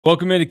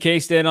Welcome into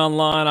K-State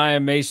Online. I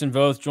am Mason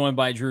Voth, joined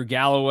by Drew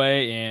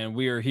Galloway, and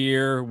we are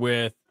here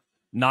with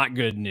not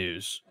good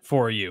news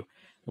for you.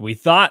 We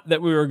thought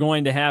that we were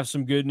going to have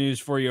some good news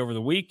for you over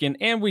the weekend,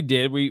 and we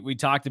did. We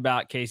talked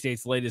about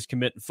K-State's latest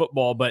commit in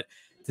football, but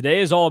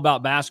today is all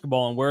about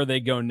basketball and where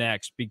they go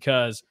next,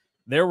 because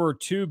there were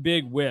two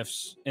big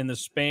whiffs in the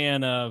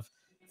span of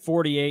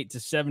 48 to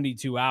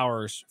 72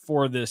 hours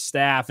for this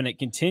staff, and it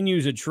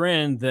continues a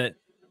trend that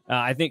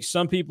I think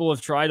some people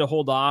have tried to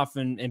hold off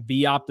and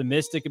be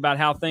optimistic about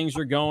how things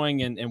are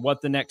going and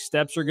what the next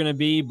steps are going to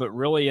be. But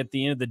really, at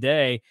the end of the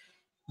day,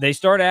 they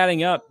start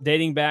adding up,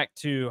 dating back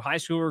to high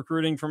school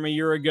recruiting from a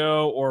year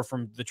ago or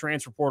from the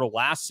transfer portal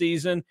last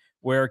season,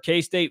 where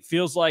K-State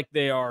feels like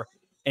they are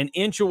an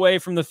inch away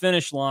from the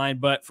finish line,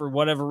 but for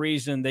whatever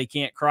reason, they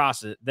can't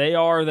cross it. They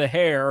are the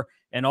hare,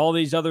 and all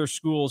these other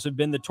schools have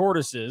been the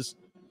tortoises.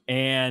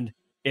 And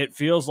it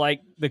feels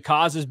like the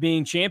cause is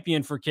being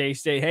championed for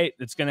K-State. Hey,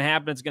 it's going to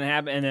happen. It's going to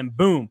happen. And then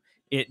boom,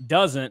 it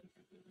doesn't.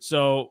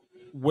 So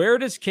where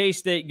does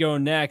K-State go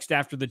next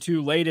after the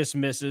two latest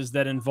misses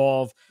that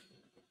involve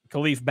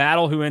Khalif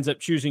Battle, who ends up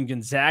choosing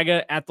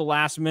Gonzaga at the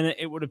last minute,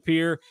 it would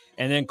appear,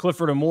 and then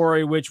Clifford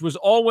Amore, which was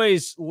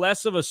always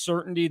less of a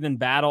certainty than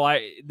Battle.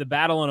 The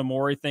Battle and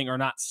Amore thing are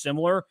not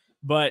similar,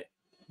 but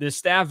the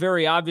staff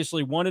very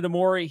obviously wanted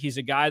Amore. He's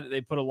a guy that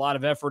they put a lot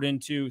of effort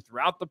into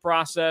throughout the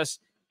process,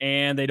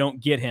 and they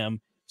don't get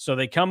him. So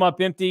they come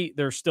up empty.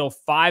 There's still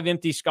 5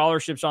 empty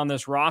scholarships on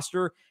this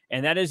roster,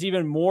 and that is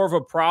even more of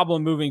a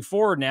problem moving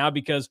forward now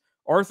because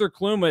Arthur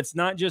Kluma, it's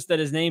not just that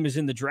his name is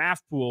in the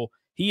draft pool.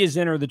 He has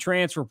entered the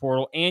transfer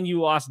portal, and you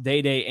lost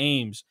Day-Day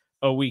Ames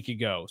a week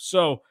ago.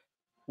 So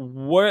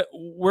where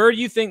do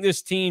you think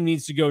this team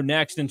needs to go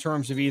next in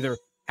terms of either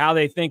how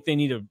they think they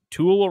need to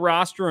tool a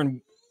roster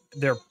and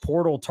their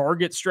portal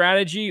target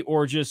strategy,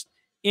 or just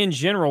in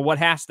general, what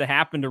has to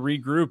happen to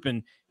regroup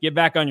and get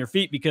back on your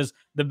feet? Because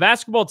the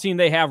basketball team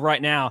they have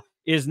right now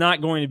is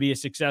not going to be a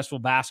successful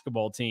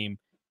basketball team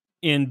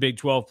in Big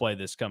 12 play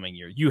this coming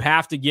year. You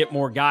have to get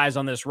more guys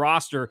on this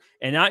roster,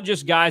 and not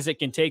just guys that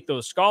can take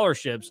those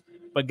scholarships,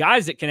 but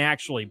guys that can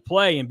actually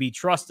play and be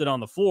trusted on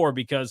the floor,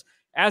 because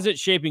as it's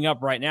shaping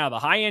up right now, the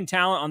high-end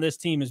talent on this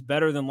team is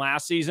better than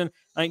last season.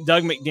 I think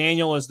Doug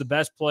McDaniel is the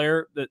best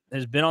player that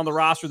has been on the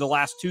roster the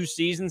last 2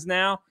 seasons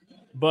now,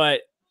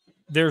 but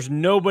there's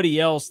nobody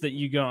else that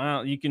you go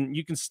out. You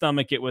can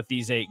stomach it with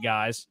these 8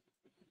 guys.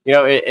 You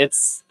know,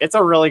 it's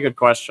a really good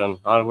question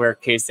on where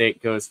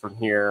K-State goes from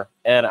here,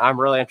 and I'm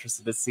really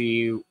interested to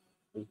see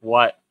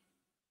what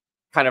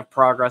kind of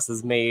progress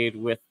is made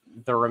with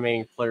the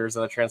remaining players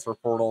in the transfer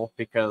portal,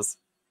 because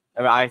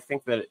I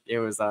think that it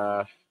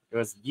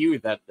was you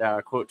that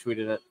quote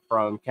tweeted it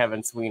from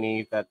Kevin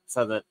Sweeney that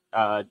said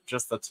that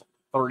just the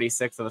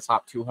 36 of the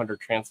top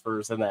 200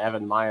 transfers in the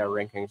Evan Maya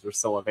rankings are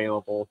still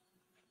available.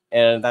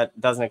 And that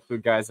doesn't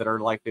include guys that are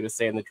likely to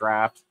stay in the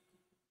draft.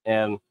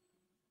 And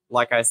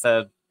like I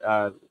said,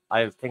 I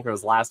think it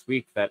was last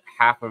week that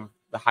half of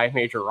the high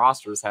major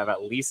rosters have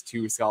at least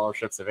 2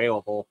 scholarships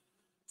available.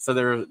 So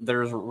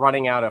there's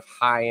running out of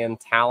high-end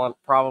talent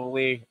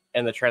probably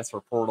in the transfer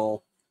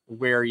portal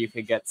where you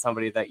could get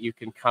somebody that you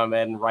can come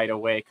in right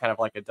away, kind of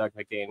like a Doug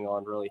McDaniel,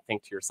 and really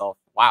think to yourself,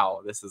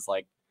 wow, this is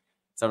like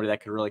somebody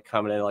that could really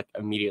come in and like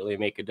immediately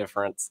make a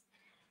difference.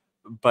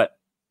 But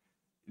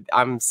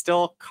I'm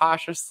still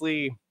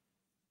cautiously,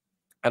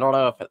 I don't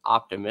know if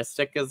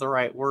optimistic is the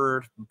right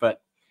word,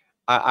 but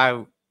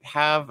I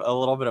have a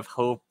little bit of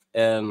hope.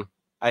 And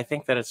I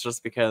think that it's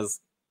just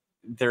because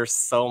there's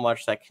so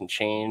much that can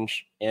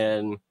change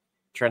in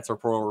transfer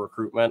portal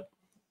recruitment.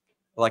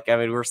 Like, I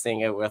mean, we're seeing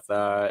it with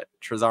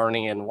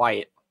Trezarni and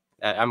White.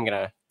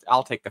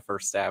 I'll take the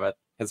first stab at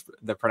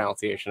the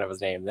pronunciation of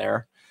his name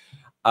there,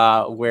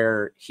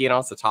 where he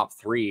announced the top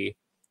 3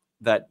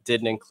 that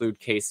didn't include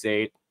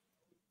K-State.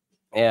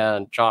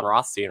 And John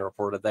Rothstein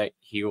reported that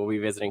he will be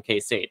visiting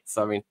K-State.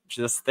 So, I mean,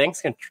 just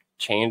things can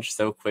change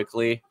so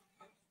quickly.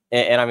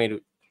 And I mean,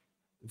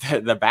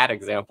 the bad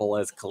example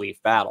is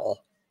Khalif Battle.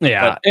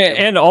 Yeah.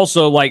 And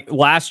also, like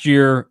last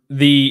year,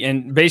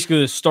 basically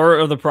the start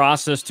of the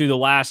process to the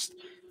last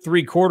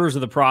 3 quarters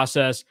of the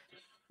process,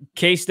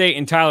 K-State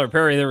and Tyler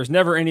Perry, there was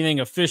never anything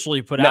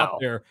officially put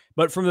out there.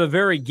 But from the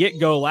very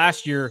get-go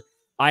last year,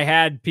 I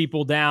had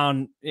people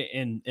down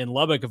in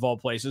Lubbock, of all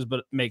places, but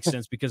it makes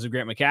sense because of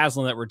Grant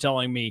McCaslin, that were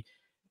telling me,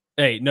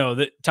 hey, no,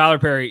 that Tyler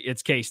Perry,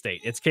 it's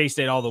K-State. It's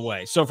K-State all the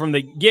way. So from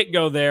the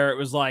get-go there, it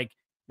was like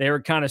they were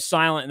kind of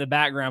silent in the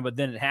background, but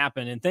then it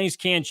happened. And things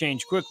can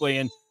change quickly.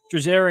 And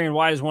Trezarni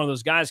White is one of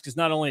those guys, because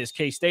not only is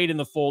K-State in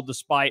the fold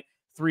despite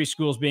 3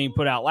 schools being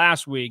put out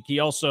last week, he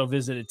also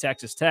visited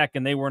Texas Tech,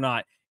 and they were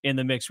not in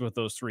the mix with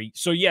those 3.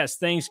 So, yes,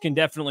 things can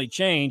definitely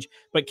change,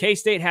 but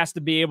K-State has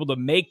to be able to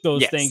make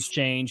those things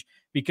change,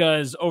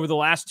 because over the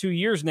last 2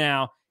 years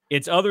now,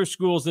 it's other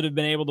schools that have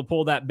been able to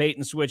pull that bait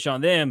and switch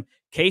on them.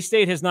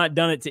 K-State has not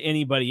done it to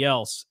anybody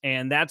else,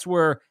 and that's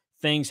where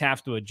things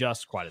have to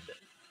adjust quite a bit.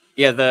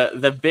 Yeah,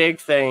 the big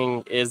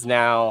thing is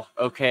now,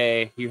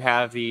 okay, you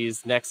have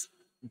these next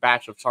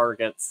batch of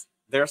targets.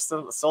 There's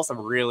still some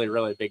really,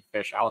 really big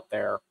fish out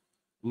there.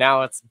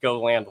 Now it's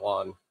go land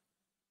one,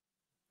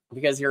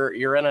 because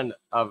you're in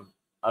a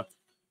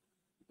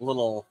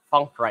little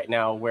funk right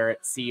now where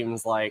it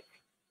seems like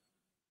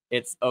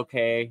it's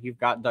okay. You've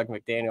got Doug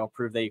McDaniel,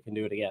 prove that you can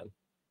do it again,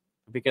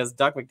 because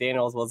Doug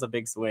McDaniels was a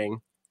big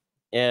swing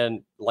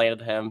and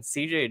landed him.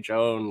 CJ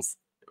Jones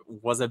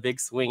was a big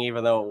swing,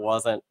 even though it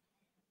wasn't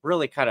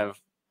really kind of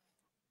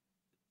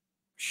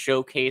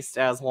showcased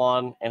as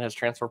one in his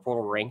transfer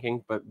portal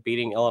ranking, but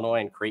beating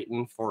Illinois and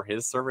Creighton for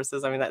his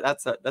services, I mean,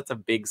 that's a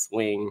big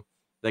swing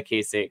that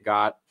K-State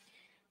got.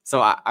 So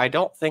I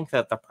don't think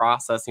that the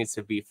process needs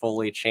to be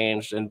fully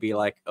changed and be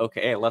like,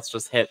 okay, let's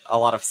just hit a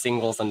lot of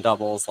singles and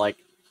doubles. Like,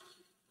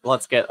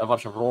 let's get a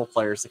bunch of role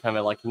players to kind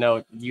of like,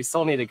 no, you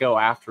still need to go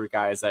after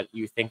guys that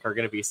you think are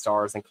going to be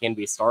stars and can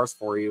be stars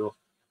for you.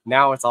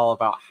 Now it's all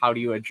about how do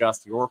you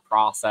adjust your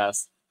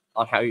process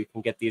on how you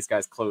can get these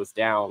guys closed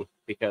down.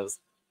 Because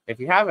if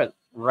you haven't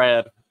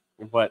read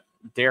what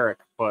Derek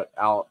put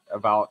out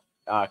about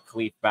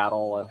Khalif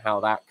battle and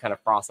how that kind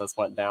of process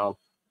went down,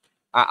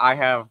 I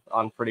have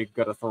on pretty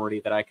good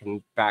authority that I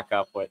can back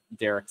up what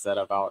Derek said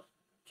about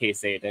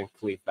K-State and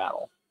Khalif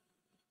battle.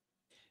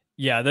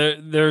 Yeah,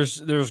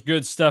 there's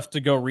good stuff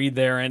to go read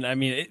there. And I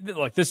mean,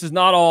 look, this is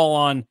not all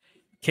on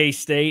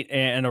K-State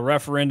and a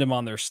referendum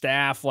on their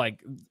staff.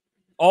 Like,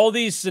 all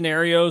these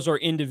scenarios are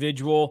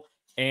individual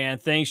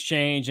and things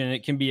change and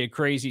it can be a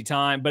crazy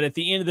time. But at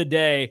the end of the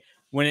day,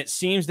 when it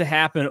seems to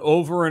happen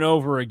over and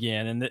over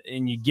again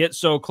and you get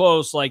so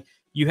close, like,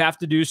 you have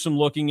to do some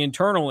looking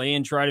internally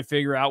and try to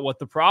figure out what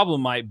the problem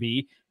might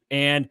be.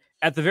 And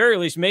at the very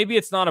least, maybe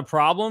it's not a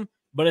problem,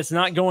 but it's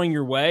not going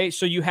your way.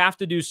 So you have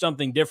to do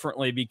something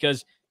differently,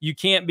 because you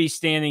can't be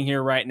standing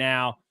here right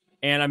now.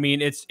 And I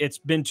mean, it's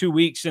been 2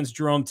 weeks since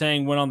Jerome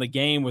Tang went on the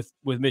game with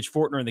Mitch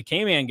Fortner and the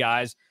K-Man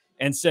guys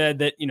and said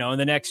that, in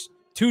the next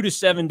 2 to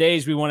 7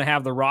 days, we want to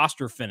have the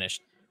roster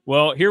finished.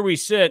 Well, here we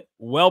sit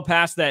well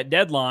past that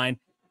deadline,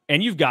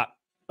 and you've got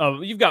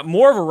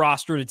more of a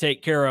roster to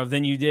take care of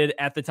than you did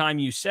at the time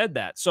you said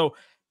that. So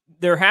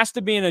there has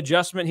to be an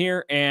adjustment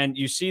here, and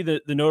you see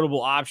the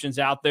notable options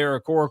out there.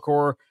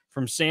 Okoronkwo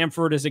from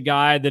Samford is a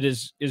guy that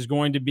is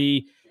going to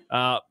be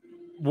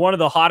one of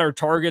the hotter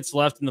targets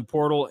left in the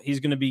portal. He's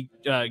going to be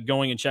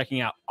going and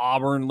checking out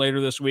Auburn later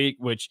this week,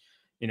 which,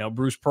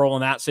 Bruce Pearl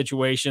in that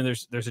situation,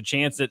 there's a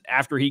chance that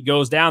after he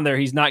goes down there,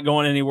 he's not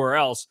going anywhere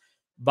else.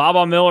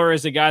 Baba Miller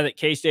is a guy that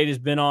K-State has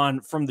been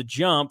on from the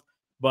jump,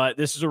 but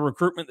this is a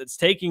recruitment that's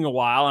taking a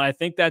while. And I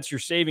think that's your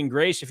saving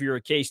grace if you're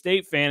a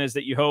K-State fan, is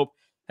that you hope,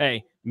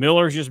 hey,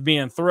 Miller's just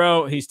being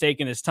thorough. He's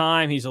taking his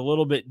time. He's a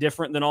little bit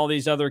different than all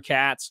these other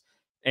cats.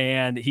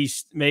 And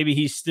he's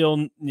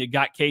still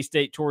got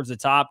K-State towards the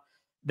top.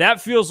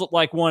 That feels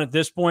like one at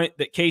this point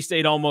that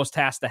K-State almost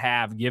has to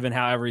have, given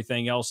how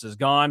everything else is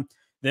gone.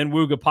 Then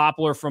Wooga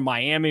Poplar from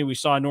Miami. We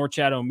saw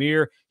Norchad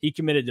Omier. He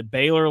committed to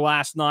Baylor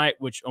last night,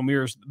 which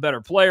Omir's the better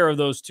player of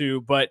those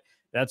two, but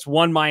that's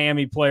one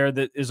Miami player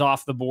that is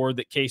off the board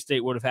that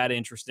K-State would have had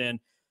interest in.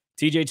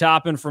 TJ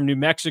Toppin from New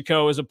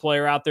Mexico is a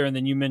player out there, and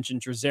then you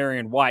mentioned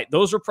Trezarian White.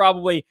 Those are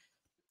probably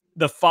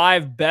the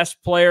 5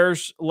 best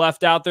players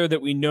left out there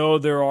that we know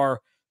there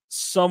are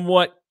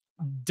somewhat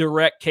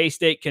direct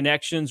K-State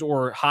connections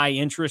or high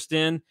interest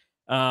in,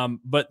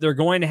 but they're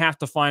going to have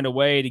to find a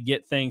way to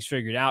get things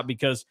figured out,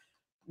 because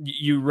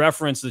you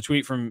referenced the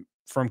tweet from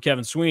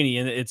Kevin Sweeney,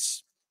 and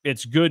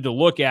it's good to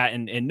look at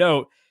and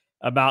note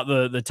about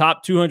the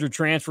top 200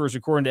 transfers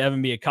according to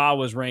Evan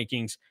Miyakawa's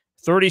rankings.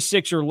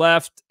 36 are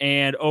left,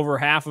 and over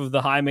half of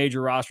the high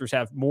major rosters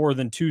have more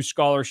than 2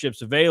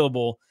 scholarships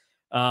available.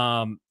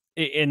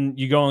 And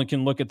you go and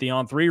can look at the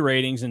On3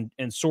 ratings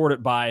and sort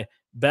it by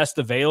best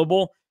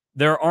available.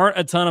 There aren't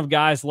a ton of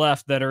guys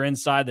left that are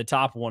inside the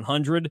top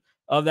 100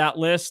 of that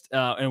list.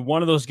 And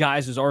one of those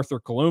guys is Arthur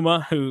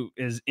Kaluma, who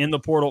is in the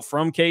portal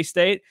from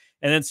K-State.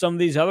 And then some of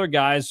these other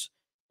guys,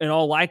 in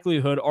all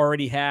likelihood,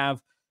 already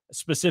have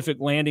specific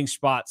landing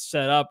spots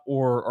set up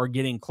or are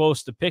getting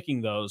close to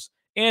picking those.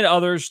 And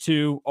others,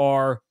 too,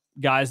 are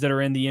guys that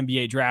are in the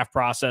NBA draft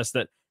process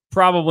that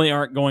probably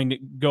aren't going to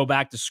go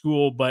back to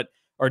school, but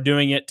are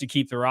doing it to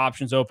keep their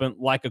options open,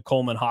 like a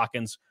Coleman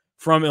Hawkins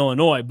from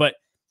Illinois. But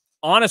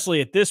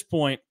honestly, at this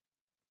point,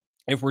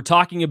 if we're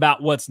talking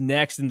about what's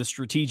next in the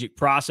strategic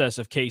process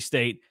of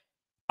K-State,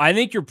 I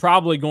think you're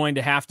probably going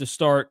to have to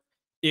start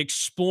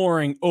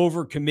exploring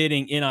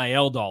overcommitting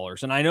NIL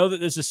dollars. And I know that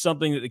this is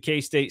something that the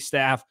K-State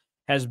staff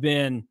has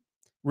been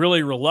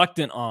really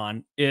reluctant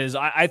on. Is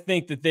I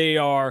think that they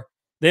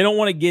don't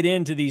want to get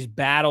into these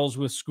battles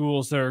with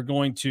schools that are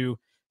going to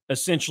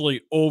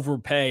essentially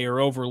overpay or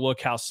overlook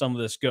how some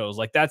of this goes.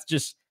 Like, that's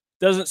just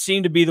doesn't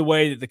seem to be the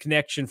way that the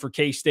connection for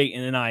K-State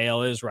and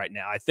NIL is right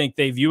now. I think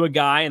they view a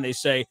guy and they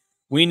say,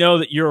 we know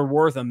that you're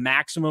worth a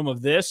maximum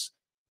of this.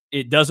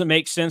 It doesn't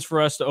make sense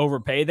for us to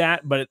overpay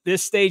that. But at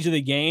this stage of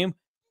the game,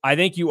 I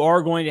think you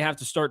are going to have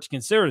to start to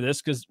consider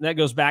this, because that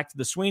goes back to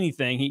the Sweeney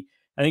thing.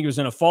 I think it was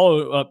in a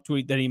follow-up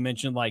tweet that he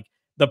mentioned, like,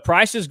 the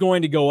price is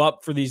going to go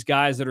up for these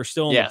guys that are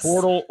still in the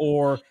portal,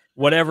 or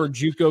whatever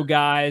JUCO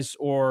guys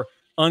or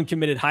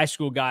uncommitted high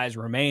school guys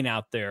remain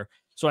out there.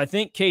 So I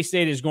think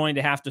K-State is going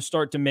to have to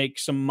start to make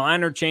some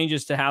minor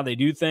changes to how they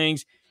do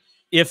things,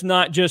 if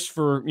not just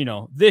for,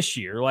 this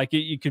year. Like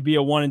it could be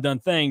a one and done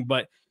thing,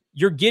 but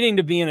you're getting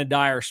to be in a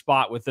dire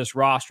spot with this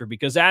roster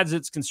because as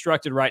it's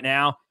constructed right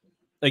now,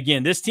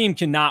 again, this team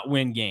cannot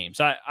win games.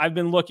 I've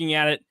been looking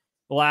at it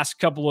the last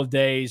couple of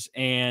days,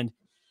 and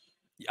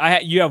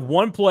you have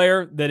one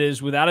player that is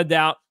without a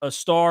doubt a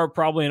star,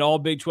 probably an all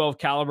Big 12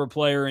 caliber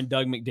player in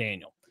Doug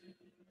McDaniel.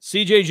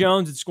 CJ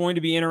Jones, it's going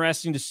to be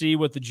interesting to see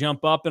what the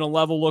jump up in a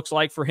level looks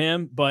like for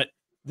him, but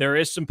there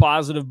is some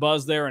positive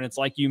buzz there. And it's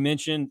like you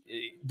mentioned,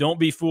 don't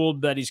be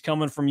fooled that he's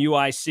coming from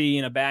UIC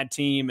and a bad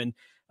team. And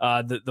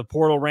the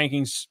portal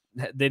rankings,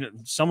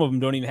 some of them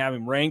don't even have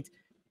him ranked.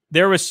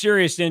 There was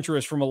serious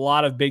interest from a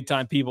lot of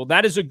big-time people.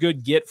 That is a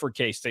good get for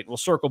K-State. We'll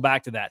circle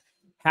back to that.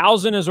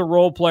 Housen is a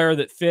role player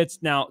that fits.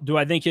 Now, do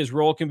I think his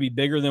role can be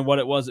bigger than what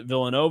it was at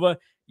Villanova?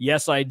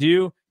 Yes, I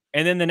do.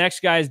 And then the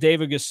next guy is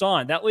David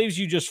Gasson. That leaves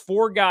you just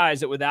 4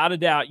 guys that, without a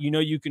doubt,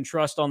 you can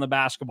trust on the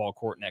basketball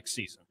court next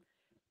season.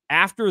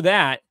 After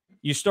that,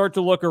 you start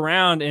to look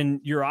around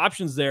and your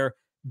options there.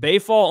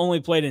 Bayfall only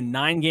played in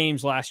 9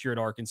 games last year at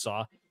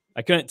Arkansas.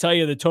 I couldn't tell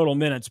you the total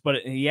minutes, but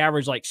he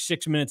averaged like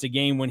 6 minutes a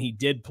game when he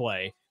did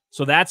play.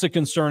 So that's a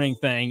concerning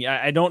thing.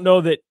 I don't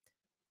know that.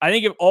 I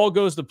think if all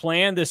goes to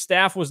plan, the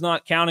staff was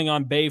not counting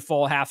on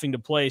Bayfall having to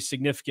play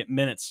significant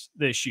minutes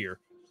this year.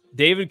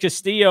 David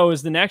Castillo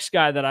is the next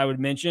guy that I would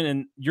mention,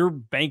 and you're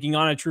banking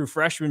on a true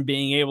freshman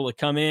being able to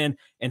come in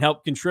and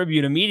help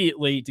contribute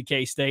immediately to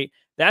K-State.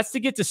 That's to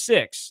get to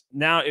 6.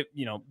 Now,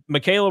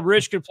 McCaleb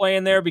Rich could play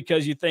in there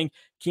because you think,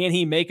 can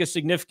he make a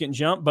significant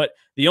jump? But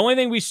the only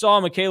thing we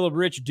saw McCaleb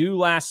Rich do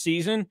last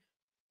season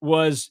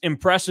was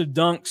impressive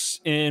dunks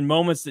in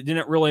moments that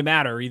didn't really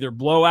matter, either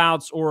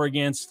blowouts or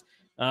against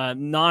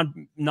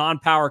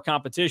non-power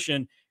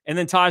competition. And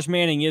then Taj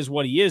Manning is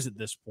what he is at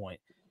this point.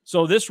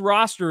 So this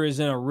roster is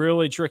in a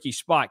really tricky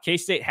spot.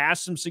 K-State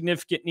has some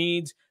significant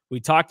needs. We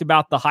talked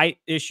about the height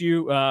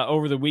issue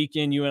over the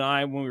weekend, you and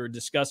I, when we were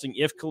discussing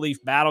if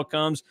Khalif Battle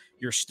comes,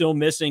 you're still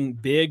missing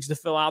bigs to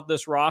fill out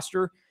this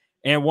roster.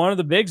 And one of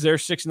the bigs there,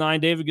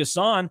 6'9", David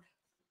Gasson,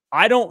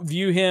 I don't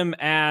view him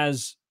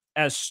as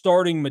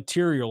starting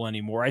material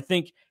anymore. I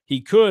think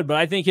he could, but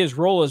I think his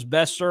role is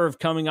best served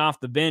coming off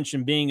the bench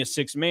and being a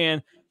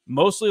 6-man,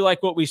 mostly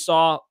like what we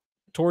saw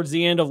towards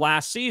the end of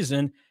last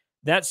season.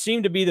 That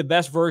seemed to be the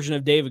best version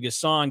of David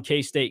Gasson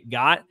K-State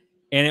got,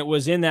 and it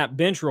was in that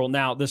bench role.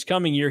 Now, this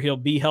coming year, he'll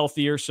be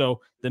healthier,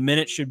 so the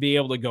minutes should be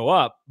able to go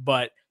up,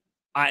 but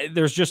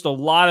there's just a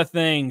lot of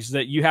things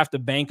that you have to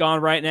bank on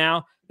right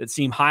now that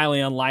seem highly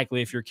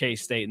unlikely if you're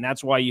K-State, and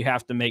that's why you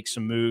have to make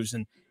some moves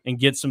and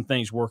get some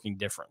things working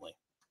differently.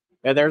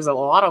 Yeah, there's a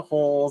lot of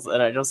holes,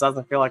 and it just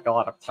doesn't feel like a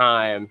lot of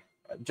time.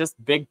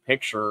 Just big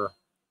picture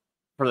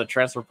for the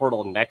transfer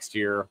portal next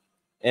year.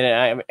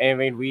 And I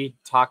mean, we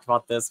talked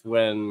about this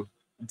when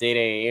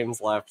Day-Day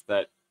Ames left,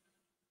 that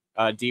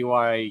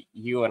DY,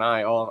 you and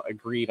I all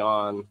agreed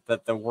on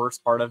that the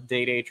worst part of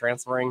Day-Day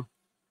transferring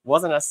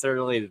wasn't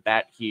necessarily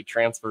that he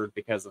transferred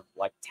because of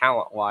like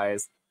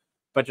talent-wise,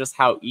 but just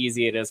how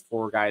easy it is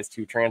for guys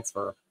to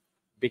transfer.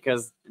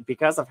 Because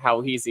of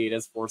how easy it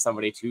is for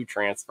somebody to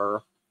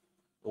transfer,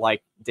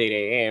 like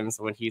Day-Day Ames,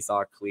 when he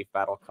saw Khalif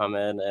Battle come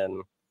in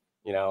and,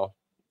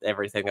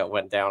 everything that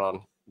went down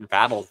on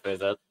Battle's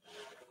visit,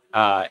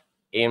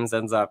 Ames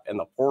ends up in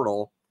the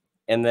portal,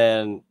 and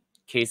then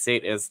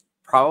K-State is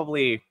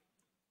probably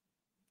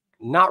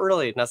not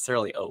really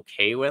necessarily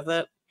okay with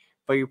it,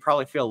 but you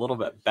probably feel a little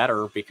bit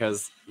better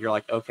because you're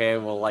like, okay,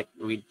 well, like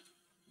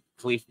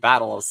Khalif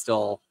Battle is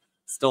still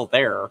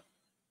there,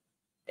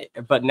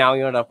 but now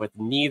you end up with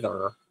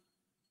neither,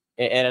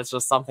 and it's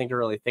just something to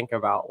really think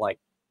about. Like,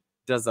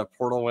 does a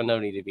portal window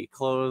need to be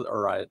closed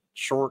or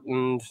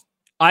shortened?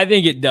 I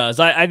think it does.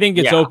 I think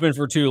it's open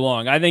for too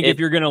long. I think if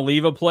you're going to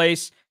leave a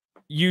place,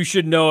 you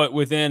should know it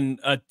within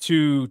a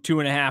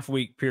 2.5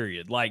 week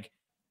period.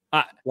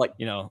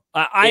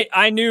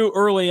 I knew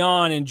early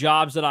on in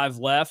jobs that I've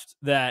left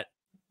that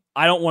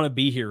I don't want to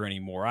be here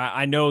anymore.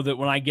 I know that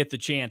when I get the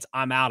chance,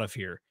 I'm out of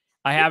here.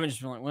 I haven't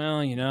just been like, well,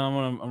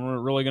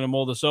 I'm really going to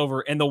mold this over.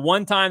 And the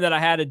one time that I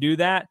had to do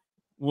that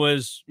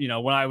was,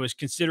 when I was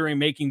considering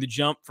making the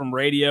jump from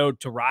radio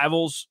to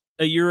Rivals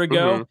a year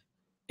ago. Mm-hmm.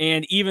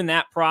 And even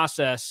that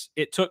process,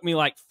 it took me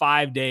like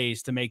 5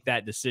 days to make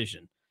that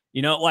decision,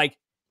 and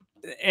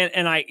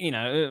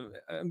I,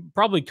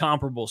 probably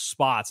comparable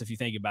spots if you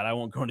think about it. I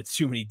won't go into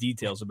too many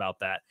details about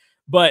that,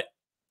 but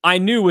I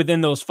knew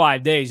within those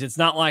 5 days, it's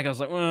not like I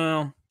was like,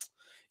 well,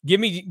 give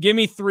me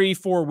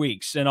 3-4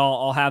 weeks and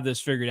I'll have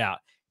this figured out.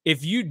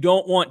 If you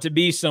don't want to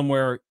be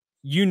somewhere,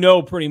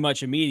 pretty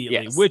much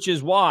immediately, yes. Which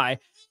is why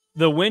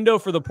the window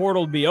for the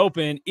portal to be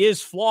open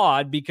is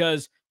flawed,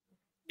 because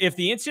if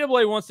the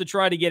NCAA wants to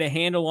try to get a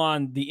handle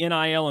on the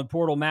NIL and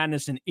portal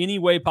madness in any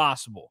way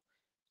possible,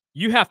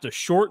 you have to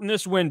shorten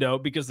this window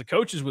because the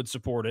coaches would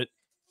support it.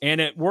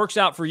 And it works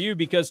out for you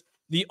because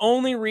the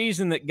only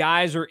reason that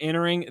guys are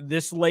entering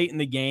this late in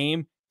the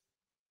game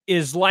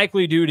is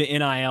likely due to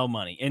NIL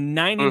money. And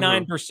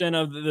 99%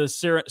 of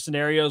the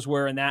scenarios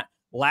where in that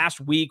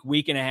last week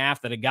and a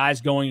half that a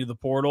guy's going to the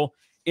portal,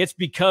 it's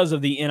because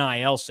of the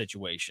NIL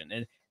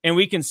situation. And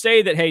we can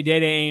say that, hey,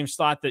 Day-Day Ames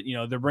thought that,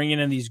 they're bringing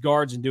in these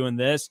guards and doing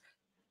this.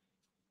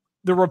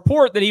 The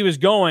report that he was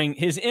going,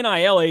 his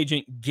NIL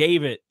agent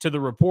gave it to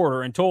the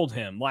reporter and told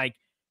him, like,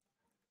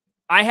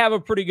 I have a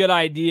pretty good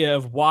idea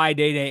of why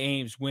Day-Day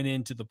Ames went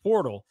into the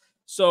portal.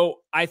 So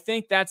I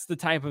think that's the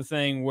type of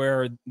thing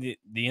where the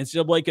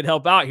NCAA could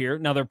help out here.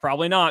 Now, they're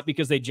probably not,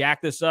 because they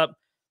jacked this up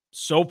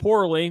so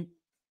poorly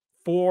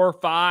 4,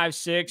 5,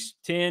 6,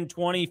 10,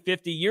 20,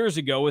 50 years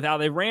ago with how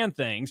they ran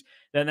things,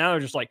 that now they're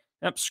just like,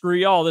 screw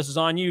y'all, this is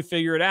on you,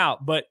 figure it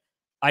out. But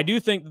I do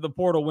think that the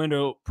portal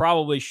window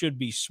probably should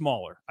be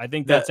smaller. I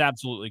think that's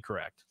absolutely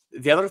correct.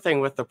 The other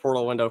thing with the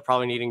portal window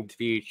probably needing to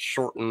be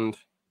shortened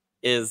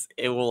is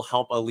it will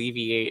help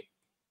alleviate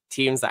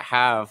teams that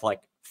have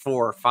like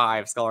 4 or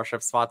 5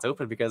 scholarship spots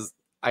open, because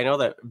I know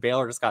that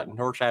Baylor just got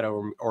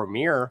Norchad or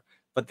Mir,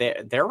 but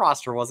their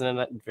roster wasn't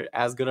in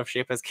as good of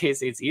shape as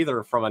K-State's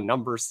either from a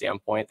numbers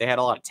standpoint. They had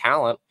a lot of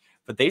talent,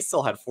 but they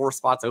still had 4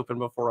 spots open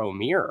before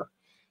O'Meara.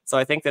 So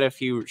I think that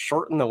if you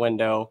shorten the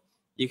window,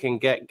 you can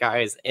get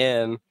guys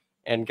in,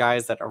 and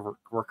guys that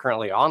were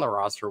currently on the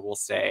roster will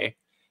stay.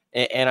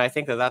 And I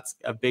think that that's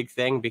a big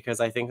thing, because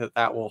I think that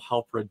that will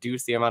help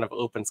reduce the amount of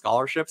open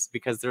scholarships,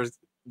 because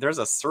there's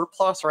a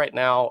surplus right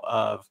now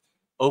of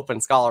open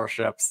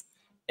scholarships,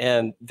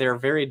 and they're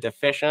very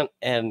deficient,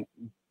 and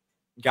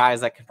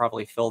guys that can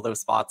probably fill those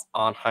spots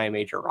on high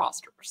major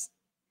rosters.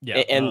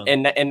 Yeah.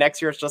 And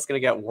next year it's just going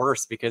to get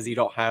worse because you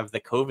don't have the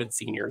COVID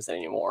seniors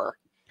anymore.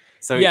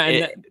 So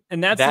yeah,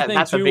 and that's the thing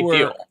that's too, a big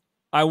deal.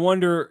 I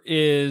wonder,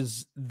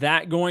 is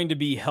that going to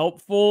be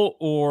helpful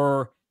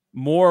or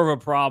more of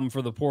a problem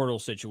for the portal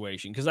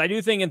situation? Because I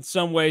do think in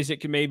some ways it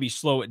can maybe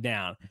slow it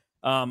down.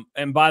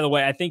 And by the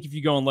way, I think if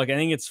you go and look, I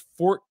think it's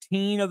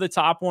 14 of the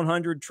top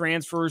 100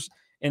 transfers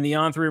in the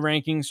On3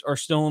 rankings are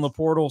still in the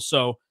portal.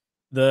 So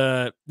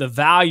the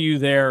value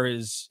there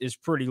is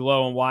pretty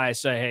low, and why I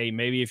say, hey,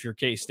 maybe if you're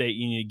K-State,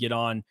 you need to get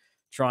on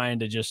trying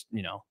to just,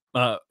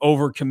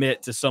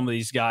 overcommit to some of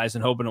these guys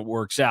and hoping it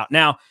works out.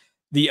 Now,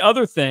 the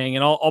other thing,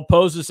 and I'll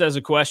pose this as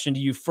a question to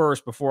you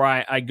first before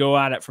I go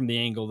at it from the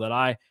angle that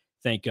I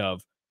think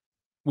of.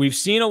 We've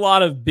seen a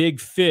lot of big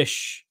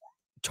fish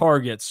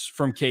targets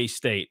from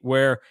K-State,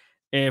 where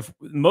if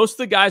most of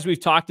the guys we've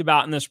talked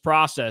about in this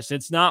process,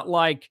 it's not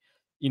like,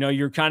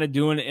 you're kind of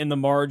doing it in the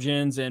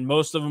margins, and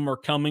most of them are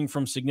coming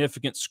from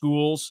significant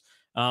schools.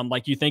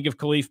 Like you think of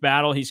Khalif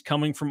Battle, he's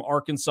coming from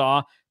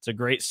Arkansas. It's a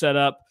great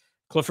setup.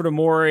 Clifford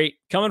Amore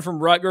coming from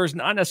Rutgers,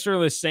 not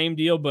necessarily the same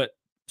deal, but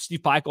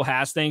Steve Peichel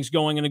has things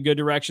going in a good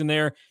direction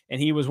there,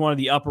 and he was one of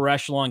the upper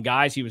echelon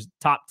guys. He was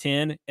top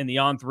 10 in the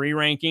On3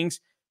 rankings.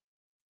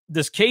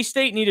 Does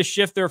K-State need to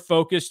shift their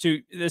focus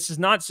to, this is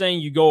not saying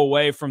you go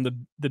away from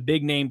the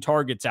big name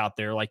targets out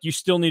there. Like, you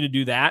still need to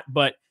do that,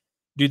 but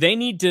do they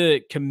need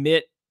to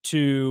commit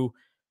to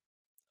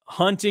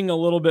hunting a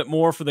little bit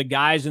more for the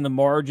guys in the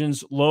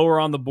margins lower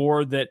on the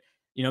board that,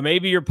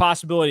 maybe your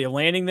possibility of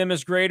landing them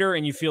is greater,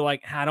 and you feel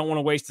like, I don't want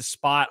to waste a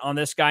spot on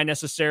this guy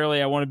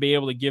necessarily. I want to be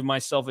able to give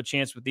myself a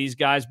chance with these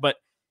guys. But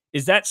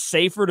is that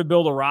safer to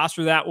build a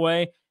roster that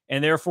way?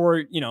 And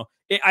therefore,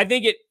 I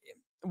think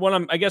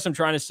I guess I'm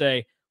trying to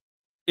say,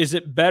 is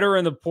it better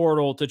in the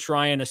portal to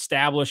try and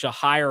establish a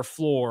higher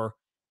floor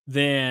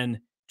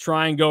than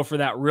try and go for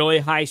that really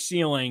high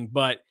ceiling?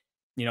 But,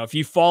 if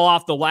you fall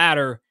off the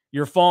ladder,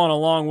 you're falling a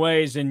long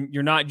ways, and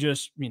you're not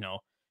just,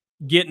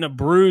 getting a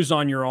bruise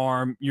on your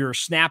arm, you're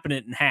snapping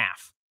it in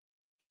half.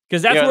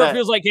 Because that's where it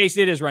feels like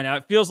K-State is right now.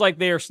 It feels like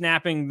they are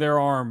snapping their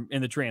arm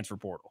in the transfer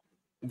portal.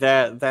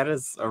 That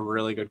is a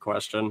really good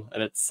question.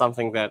 And it's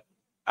something that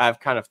I've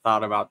kind of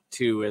thought about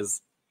too,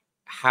 is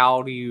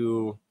how do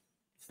you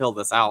fill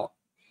this out?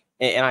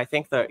 And I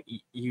think that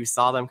you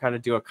saw them kind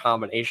of do a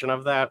combination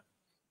of that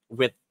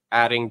with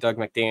adding Doug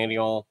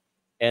McDaniel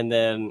and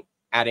then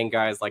adding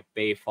guys like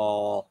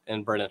Bayfall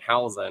and Brendan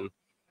Housen.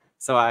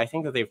 So I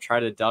think that they've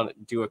tried to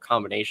do a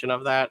combination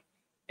of that.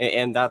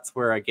 And that's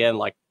where, again,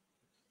 like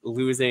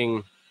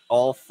losing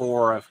all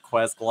 4 of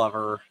Quez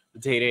Glover,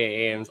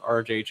 Day-Day Ames,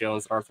 RJ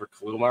Jones, and Arthur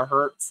Kaluma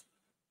hurts.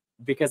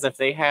 Because if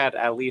they had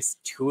at least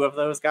 2 of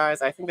those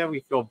guys, I think that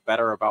we feel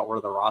better about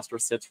where the roster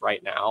sits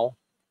right now.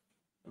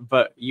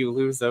 But you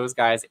lose those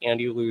guys and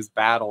you lose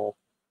Battle,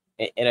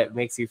 and it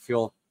makes you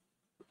feel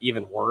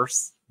even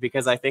worse,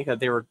 because I think that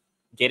they were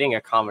getting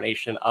a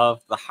combination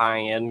of the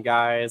high-end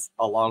guys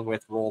along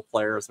with role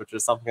players, which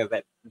is something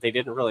that they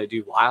didn't really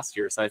do last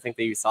year. So I think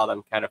that you saw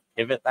them kind of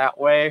pivot that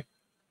way.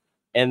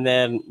 And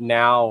then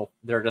now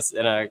they're just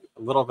in a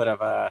little bit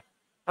of a,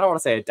 I don't want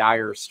to say a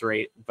dire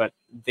strait, but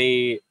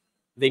they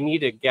need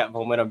to get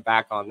momentum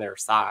back on their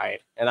side.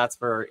 And that's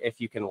where, if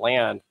you can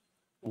land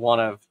one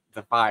of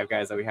the 5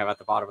 guys that we have at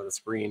the bottom of the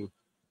screen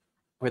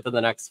within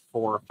the next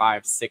 4,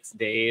 5, 6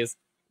 days,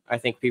 I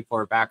think people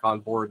are back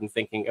on board and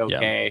thinking,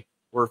 okay,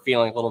 we're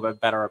feeling a little bit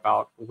better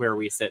about where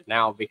we sit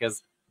now.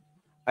 Because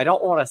I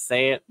don't want to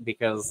say it,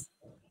 because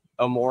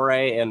Amore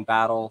and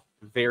Battle,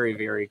 very,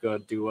 very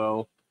good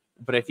duo.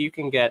 But if you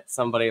can get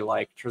somebody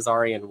like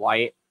Trezarian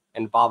White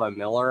and Baba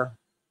Miller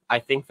I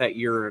think that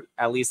you're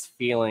at least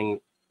feeling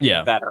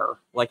Yeah. better.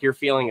 Like you're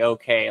feeling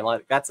okay. And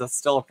like that's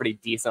still a pretty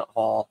decent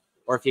haul.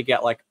 Or if you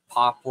get like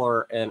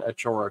Poplar and a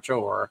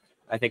Chor,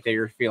 I think that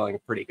you're feeling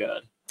pretty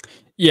good.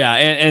 Yeah.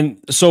 And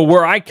so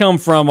where I come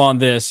from on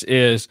this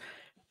is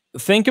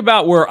think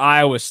about where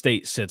Iowa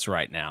State sits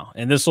right now.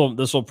 And this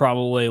will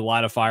probably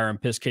light a fire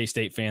and piss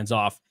K-State fans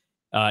off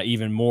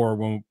even more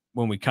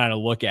when we kind of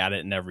look at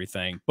it and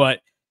everything.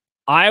 But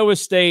Iowa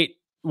State,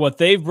 what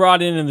they've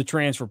brought in the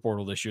transfer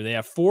portal this year, they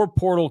have 4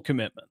 portal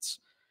commitments.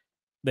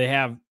 They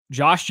have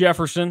Josh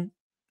Jefferson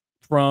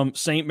from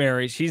St.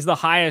 Mary's. He's the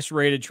highest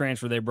rated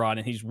transfer they brought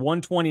in. He's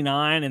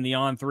 129 in the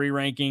On3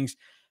 rankings.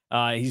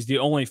 He's the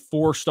only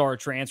 4-star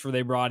transfer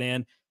they brought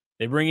in.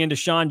 They bring in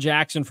Deshaun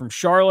Jackson from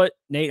Charlotte,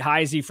 Nate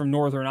Heisey from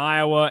Northern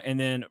Iowa, and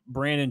then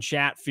Brandon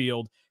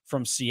Chatfield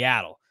from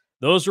Seattle.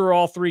 Those are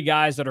all 3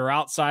 guys that are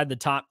outside the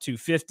top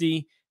 250.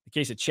 In the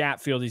case of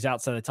Chatfield, he's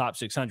outside the top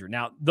 600.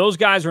 Now, those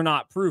guys are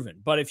not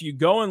proven, but if you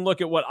go and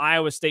look at what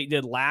Iowa State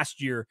did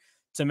last year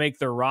to make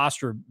their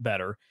roster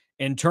better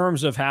in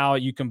terms of how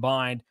you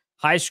combined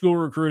high school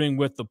recruiting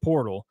with the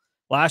portal,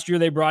 last year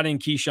they brought in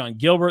Keyshawn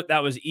Gilbert.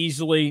 That was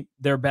easily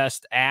their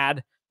best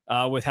add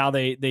with how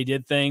they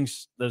did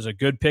things. There's a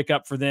good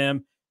pickup for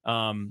them.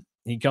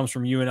 He comes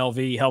from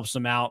UNLV, helps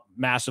them out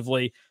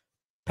massively.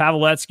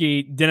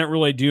 Pavletsky didn't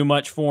really do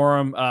much for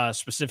him,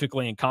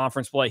 specifically in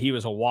conference play. He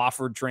was a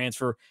Wofford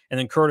transfer. And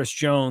then Curtis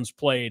Jones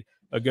played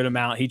a good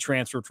amount. He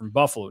transferred from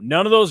Buffalo.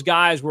 None of those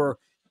guys were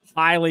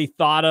highly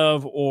thought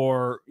of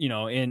or,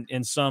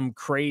 in some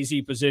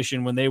crazy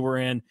position when they were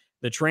in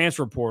the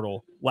transfer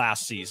portal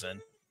last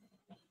season.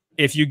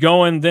 If you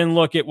go and then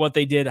look at what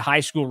they did high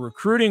school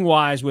recruiting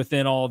wise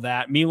within all of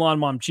that, Milan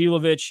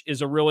Momcilovic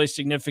is a really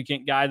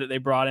significant guy that they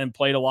brought in,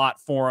 played a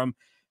lot for him.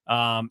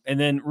 And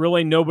then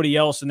really nobody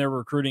else in their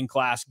recruiting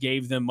class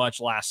gave them much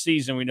last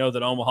season. We know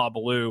that Omaha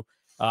Blue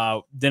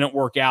didn't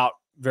work out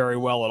very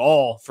well at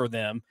all for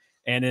them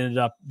and ended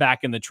up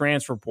back in the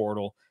transfer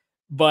portal.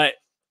 But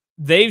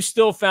they've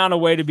still found a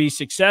way to be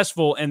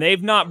successful, and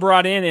they've not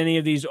brought in any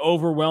of these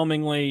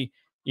overwhelmingly,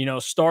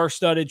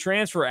 star-studded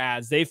transfer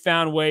ads. They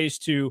found ways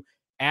to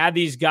add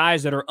these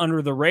guys that are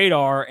under the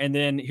radar, and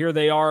then here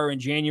they are in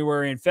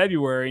January and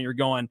February, and you're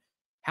going,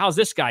 how's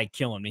this guy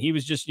killing me? He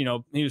was just,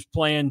 he was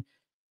playing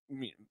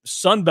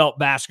Sunbelt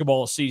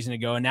basketball a season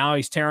ago, and now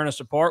he's tearing us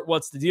apart.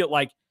 What's the deal?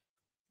 Like,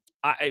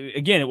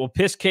 again, it will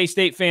piss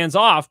K-State fans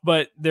off,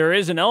 but there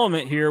is an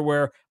element here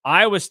where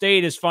Iowa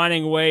State is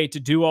finding a way to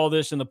do all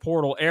this in the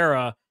portal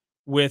era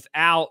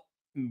without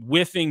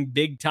whiffing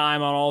big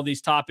time on all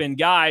these top end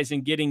guys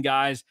and getting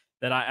guys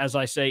that, as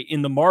I say,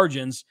 in the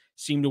margins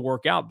seem to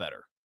work out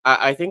better.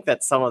 I think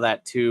that some of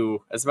that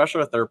too,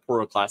 especially with their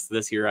portal class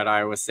this year at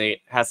Iowa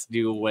State, has to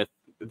do with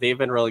they've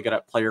been really good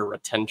at player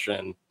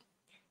retention.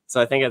 So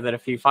I think that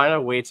if you find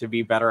a way to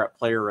be better at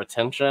player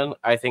retention,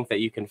 I think that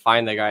you can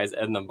find the guys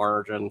in the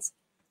margins.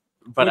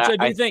 But which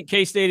I do think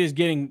K-State is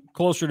getting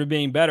closer to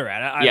being better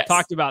at. I've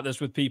talked about this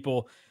with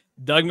people.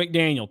 Doug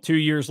McDaniel, 2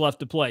 years left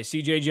to play.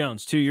 CJ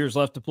Jones, 2 years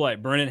left to play.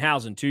 Brennan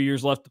Housen, 2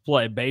 years left to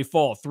play. Bay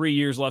Fall, 3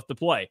 years left to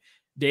play.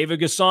 David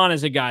Gasson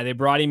is a guy. They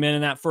brought him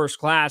in that first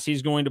class.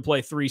 He's going to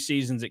play 3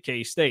 seasons at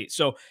K-State.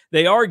 So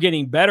they are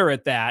getting better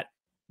at that.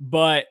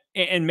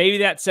 And maybe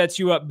that sets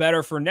you up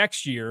better for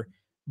next year.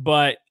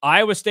 But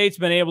Iowa State's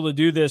been able to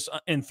do this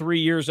in 3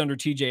 years under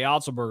TJ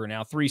Otzelberger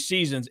now, 3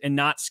 seasons, and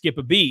not skip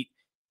a beat.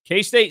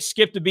 K-State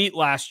skipped a beat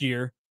last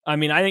year. I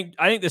mean, I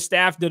think the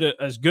staff did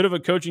as good of a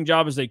coaching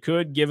job as they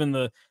could, given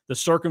the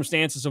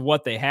circumstances of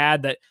what they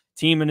had. That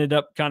team ended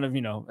up kind of,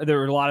 there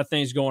were a lot of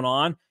things going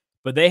on,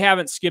 but they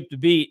haven't skipped a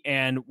beat,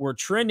 and we're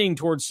trending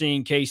towards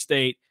seeing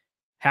K-State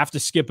have to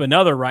skip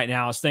another right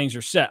now as things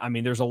are set. I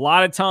mean, there's a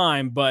lot of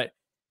time, but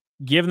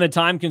given the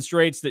time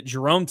constraints that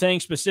Jerome Tang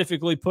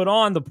specifically put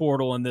on the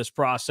portal in this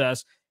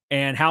process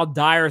and how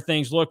dire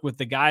things look with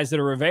the guys that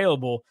are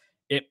available,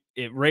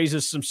 it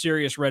raises some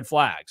serious red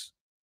flags.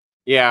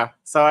 Yeah.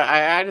 So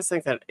I just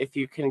think that if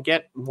you can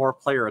get more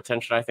player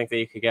attention, I think that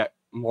you could get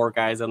more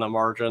guys in the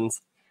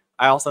margins.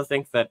 I also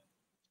think that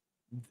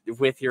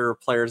with your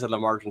players in the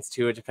margins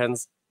too, it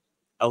depends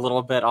a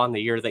little bit on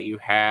the year that you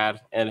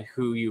had and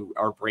who you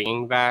are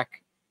bringing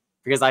back.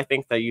 Because I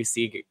think that you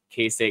see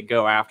K-State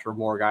go after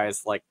more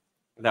guys like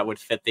that would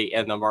fit the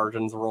in the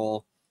margins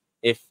role.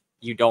 If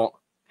you don't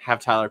have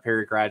Tyler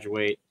Perry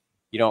graduate,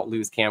 you don't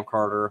lose Cam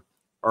Carter,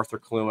 Arthur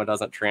Kaluma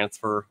doesn't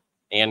transfer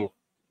and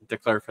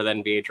declare for the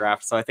NBA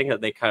draft. So I think that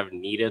they kind of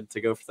needed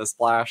to go for the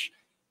splash,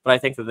 but I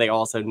think that they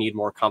also need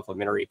more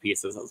complementary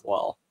pieces as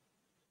well.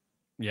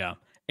 Yeah.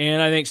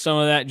 And I think some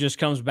of that just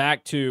comes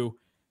back to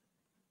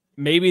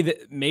maybe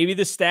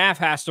the staff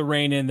has to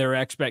rein in their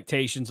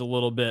expectations a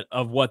little bit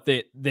of what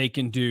they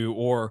can do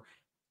or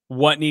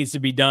what needs to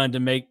be done to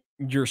make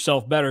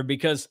yourself better,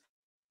 because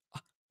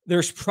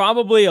there's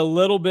probably a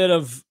little bit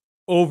of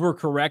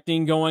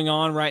overcorrecting going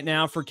on right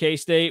now for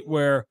K-State,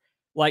 where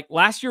like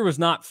last year was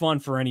not fun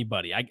for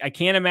anybody. I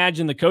can't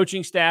imagine the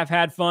coaching staff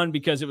had fun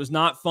because it was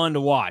not fun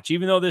to watch,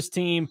 even though this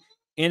team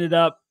ended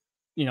up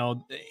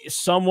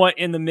somewhat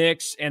in the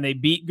mix, and they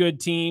beat good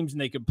teams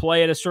and they could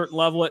play at a certain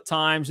level at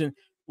times. And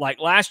like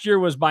last year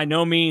was by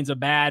no means a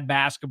bad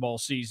basketball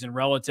season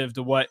relative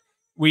to what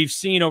we've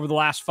seen over the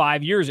last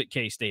 5 years at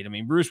K-State. I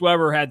mean, Bruce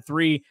Weber had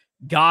 3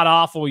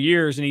 god-awful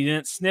years and he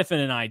didn't sniff in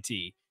an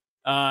IT.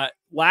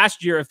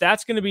 Last year, if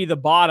that's going to be the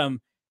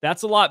bottom,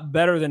 that's a lot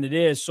better than it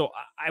is. So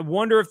I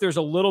wonder if there's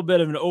a little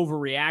bit of an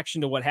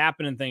overreaction to what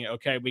happened and think,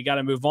 okay, we got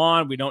to move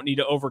on. We don't need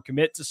to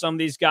overcommit to some of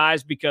these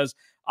guys, because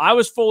I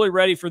was fully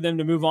ready for them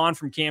to move on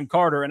from Cam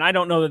Carter. And I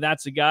don't know that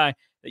that's a guy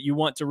that you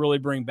want to really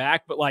bring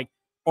back, but like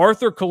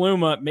Arthur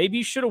Kaluma, maybe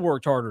you should have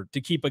worked harder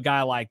to keep a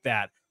guy like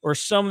that, or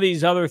some of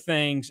these other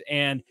things.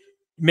 And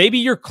maybe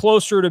you're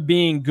closer to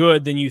being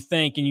good than you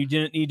think, and you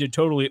didn't need to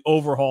totally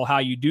overhaul how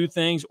you do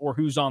things or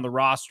who's on the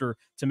roster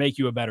to make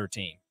you a better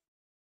team.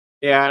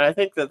 Yeah, and I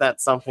think that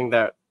that's something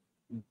that,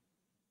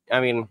 I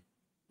mean,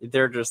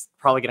 they're just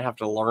probably going to have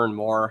to learn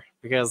more,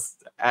 because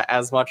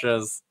as much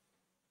as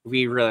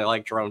we really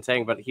like Jerome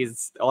Tang, but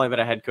he's only been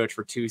a head coach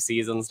for 2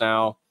 seasons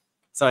now.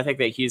 So I think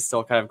that he's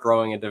still kind of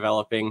growing and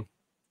developing.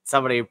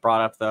 Somebody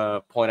brought up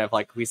the point of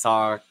like, we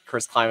saw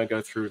Chris Kleiman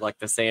go through like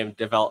the same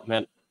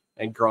development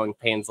and growing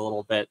pains a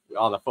little bit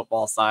on the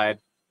football side.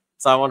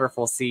 So I wonder if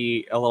we'll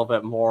see a little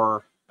bit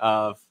more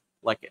of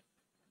like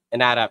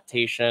an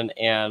adaptation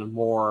and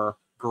more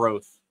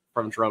growth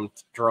from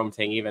Jerome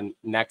Tang even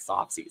next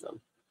offseason.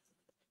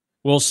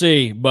 We'll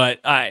see,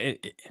 but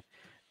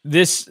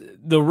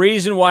the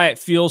reason why it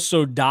feels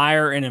so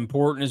dire and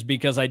important is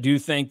because I do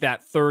think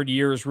that third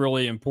year is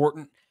really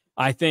important.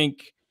 I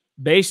think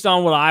based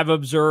on what I've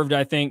observed,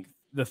 I think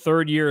the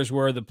third year is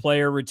where the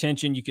player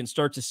retention, you can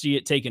start to see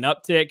it take an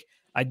uptick.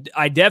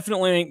 I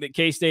definitely think that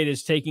K-State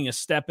is taking a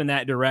step in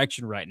that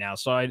direction right now.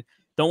 So I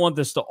don't want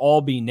this to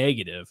all be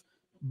negative,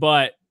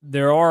 but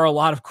there are a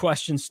lot of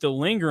questions still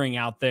lingering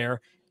out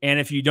there. And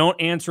if you don't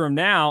answer them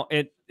now,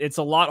 it's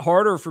a lot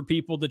harder for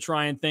people to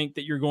try and think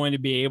that you're going to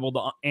be able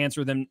to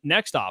answer them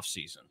next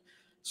offseason.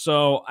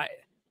 So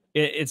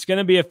it's going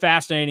to be a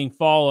fascinating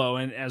follow.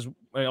 And as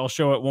I'll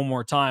show it one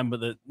more time, but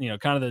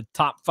kind of the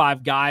top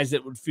 5 guys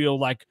that would feel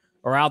like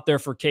are out there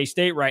for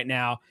K-State right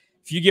now.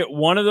 If you get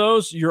one of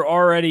those, you're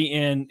already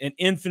in an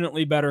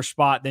infinitely better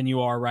spot than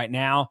you are right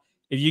now.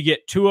 If you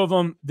get 2 of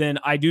them, then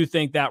I do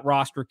think that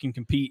roster can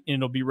compete and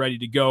it'll be ready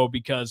to go,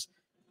 because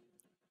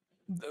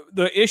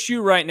the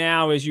issue right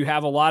now is you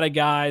have a lot of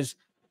guys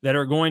that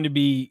are going to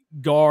be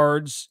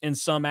guards in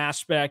some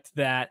aspect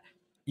that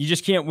you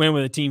just can't win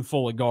with a team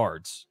full of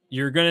guards.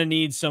 You're going to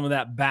need some of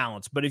that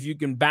balance. But if you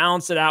can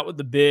balance it out with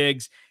the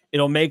bigs,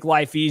 it'll make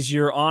life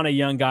easier on a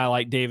young guy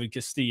like David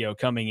Castillo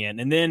coming in.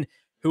 And then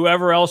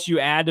whoever else you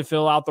add to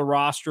fill out the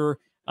roster,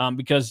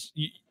 because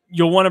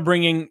you'll want to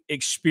bring in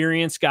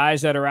experienced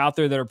guys that are out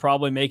there that are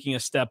probably making a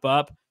step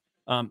up.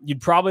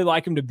 You'd probably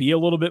like him to be a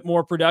little bit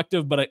more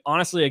productive, but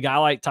honestly, a guy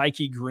like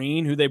Tyke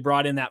Green, who they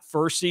brought in that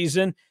first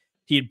season,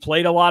 he had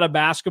played a lot of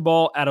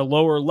basketball at a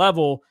lower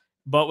level,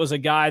 but was a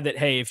guy that,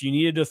 hey, if you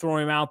needed to throw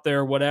him out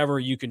there, whatever,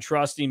 you can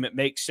trust him. It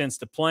makes sense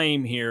to play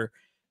him here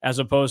as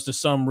opposed to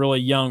some really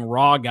young,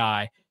 raw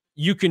guy.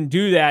 You can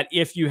do that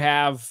if you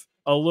have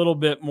a little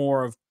bit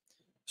more of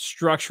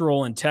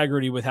structural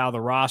integrity with how the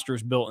roster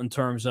is built, in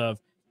terms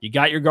of you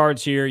got your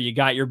guards here, you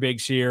got your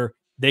bigs here.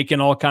 They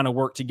can all kind of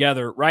work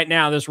together. Right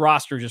now, this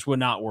roster just would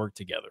not work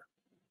together.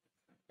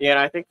 Yeah, and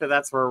I think that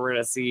that's where we're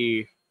going to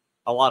see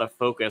a lot of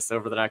focus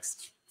over the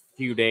next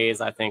few days.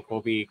 I think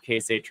will be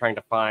K-State trying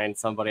to find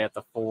somebody at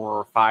the 4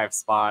 or 5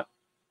 spot.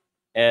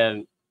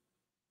 And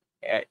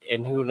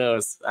who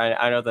knows?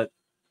 I know that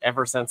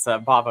ever since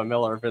Baba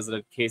Miller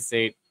visited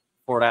K-State,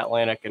 Florida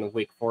Atlantic, and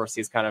Wake Forest,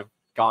 he's kind of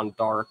gone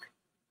dark.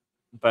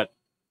 But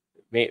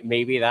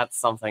maybe that's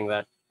something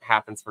that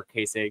happens for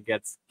K-State,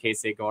 gets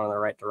K-State going in the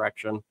right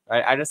direction.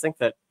 I just think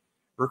that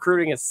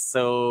recruiting is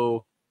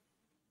so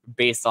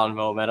based on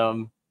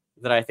momentum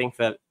that I think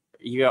that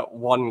you got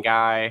one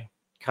guy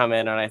come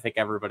in and I think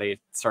everybody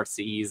starts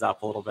to ease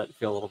up a little bit and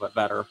feel a little bit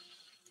better.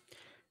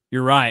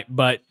 You're right,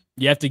 but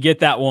you have to get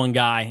that one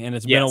guy, and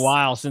it's been a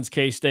while since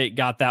K-State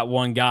got that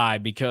one guy,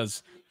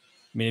 because,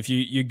 I mean, if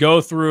you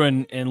go through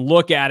and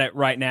look at it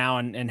right now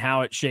and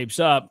how it shapes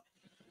up,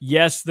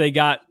 yes, they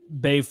got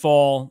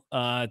Bayfall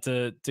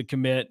to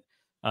commit.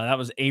 That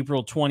was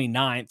April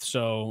 29th,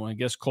 so I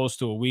guess close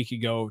to a week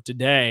ago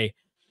today.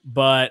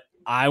 But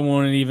I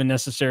wouldn't even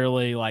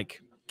necessarily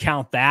like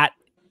count that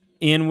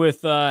in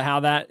with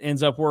how that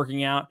ends up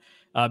working out,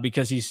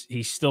 because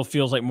he still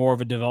feels like more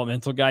of a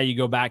developmental guy. You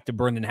go back to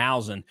Brendan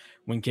Housen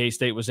when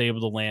K-State was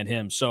able to land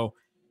him. So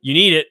you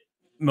need it.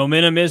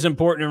 Momentum is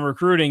important in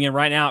recruiting, and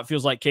right now it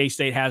feels like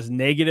K-State has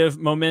negative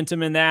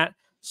momentum in that.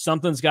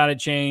 Something's got to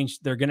change.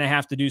 They're going to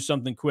have to do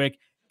something quick,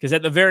 because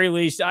at the very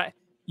least,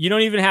 you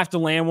don't even have to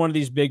land one of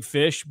these big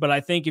fish, but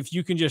I think if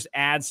you can just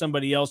add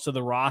somebody else to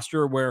the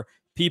roster where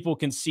people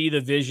can see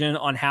the vision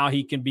on how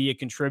he can be a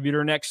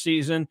contributor next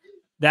season,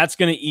 that's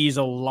going to ease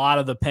a lot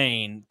of the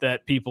pain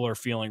that people are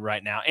feeling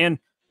right now, and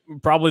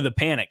probably the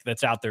panic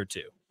that's out there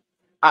too.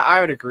 I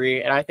would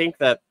agree. And I think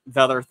that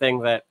the other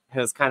thing that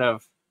has kind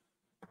of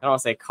I don't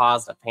want to say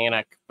caused a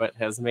panic, but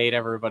has made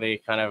everybody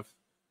kind of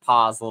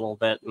pause a little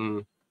bit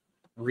and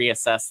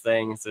reassess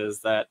things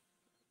is that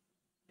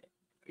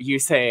you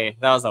say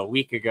that was a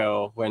week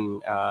ago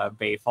when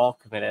Bay Fall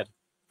committed,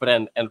 but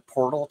in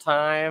portal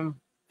time,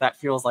 that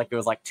feels like it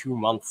was like 2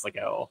 months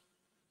ago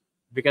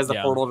because the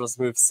portal just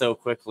moves so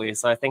quickly.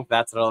 So I think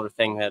that's another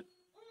thing that,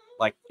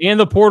 like, and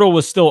the portal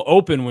was still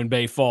open when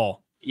Bay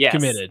Fall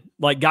committed.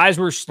 Like, guys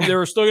there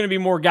were still going to be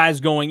more guys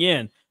going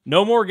in.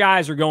 No more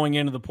guys are going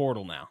into the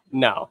portal now.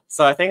 No.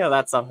 So I think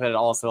that's something to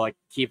also like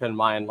keep in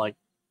mind. Like,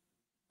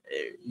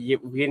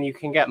 when you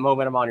can get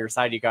momentum on your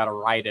side, you got to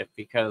ride it,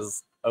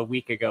 because a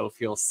week ago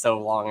feels so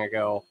long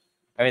ago.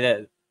 I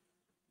mean,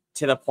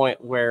 to the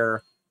point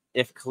where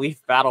if Khalif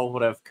Battle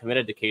would have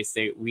committed to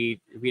K-State, we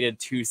did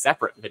 2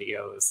 separate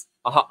videos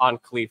on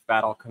Khalif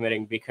Battle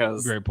committing,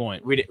 because great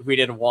point. We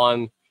did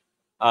one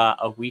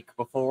a week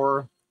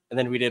before, and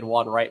then we did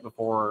one right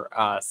before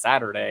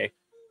Saturday,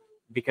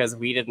 because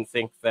we didn't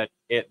think that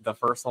the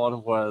first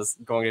one was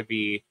going to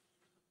be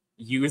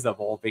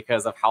usable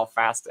because of how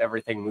fast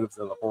everything moves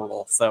in the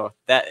portal. So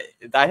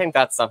I think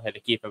that's something to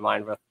keep in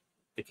mind with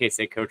the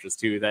K-State coaches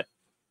too, that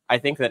I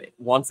think that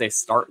once they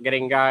start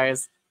getting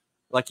guys,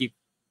 like, you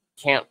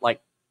can't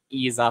like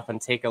ease up and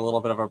take a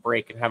little bit of a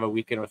break and have a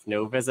weekend with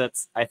no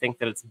visits. I think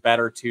that it's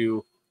better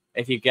to,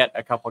 if you get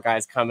a couple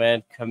guys come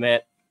in,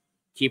 commit,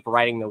 keep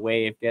riding the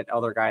wave, get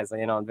other guys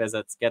in on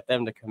visits, get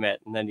them to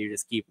commit, and then you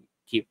just keep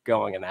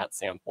going in that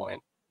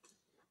standpoint.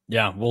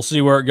 Yeah, we'll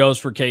see where it goes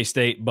for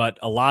K-State, but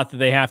a lot that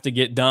they have to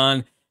get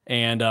done,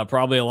 and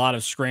probably a lot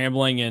of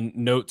scrambling and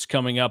notes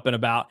coming up in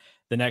about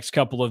the next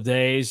couple of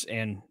days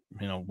and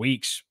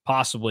weeks,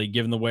 possibly,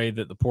 given the way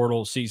that the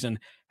portal season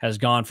has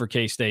gone for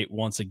K-State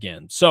once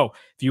again. So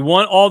if you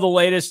want all the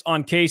latest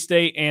on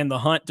K-State and the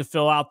hunt to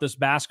fill out this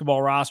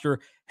basketball roster,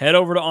 head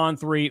over to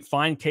On3,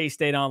 find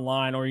K-State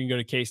Online, or you can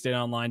go to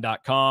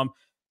KStateOnline.com.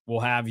 We'll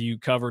have you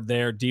covered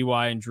there,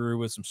 DY and Drew,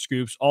 with some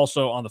scoops.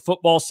 Also on the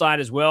football side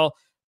as well,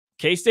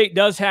 K-State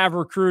does have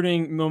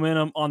recruiting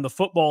momentum on the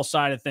football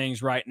side of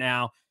things right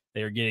now.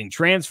 They are getting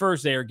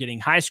transfers. They are getting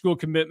high school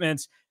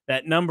commitments.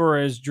 That number,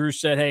 as Drew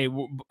said, hey,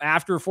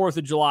 after 4th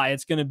of July,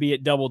 it's going to be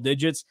at double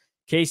digits.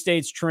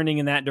 K-State's trending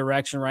in that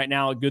direction right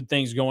now. Good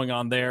things going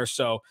on there.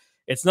 So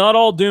it's not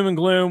all doom and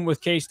gloom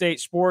with K-State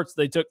sports.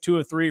 They took 2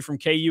 of 3 from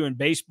KU in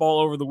baseball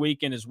over the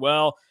weekend as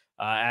well,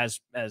 as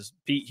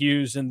Pete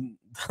Hughes and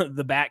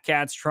the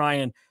Batcats try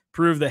and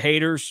prove the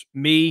haters,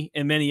 me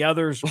and many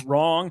others,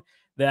 wrong,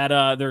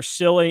 that they're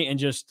silly and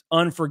just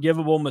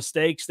unforgivable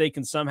mistakes. They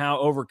can somehow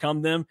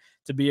overcome them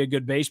to be a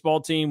good baseball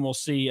team. We'll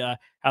see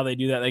how they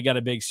do that. They got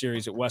a big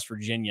series at West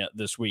Virginia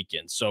this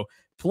weekend. So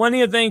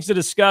plenty of things to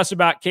discuss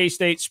about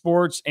K-State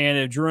sports. And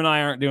if Drew and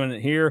I aren't doing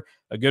it here,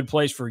 a good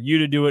place for you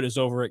to do it is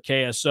over at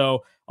KSO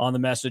on the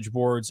message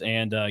boards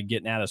and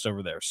getting at us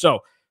over there. So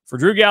for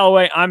Drew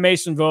Galloway, I'm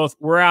Mason Voth.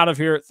 We're out of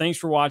here. Thanks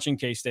for watching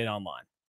K-State Online.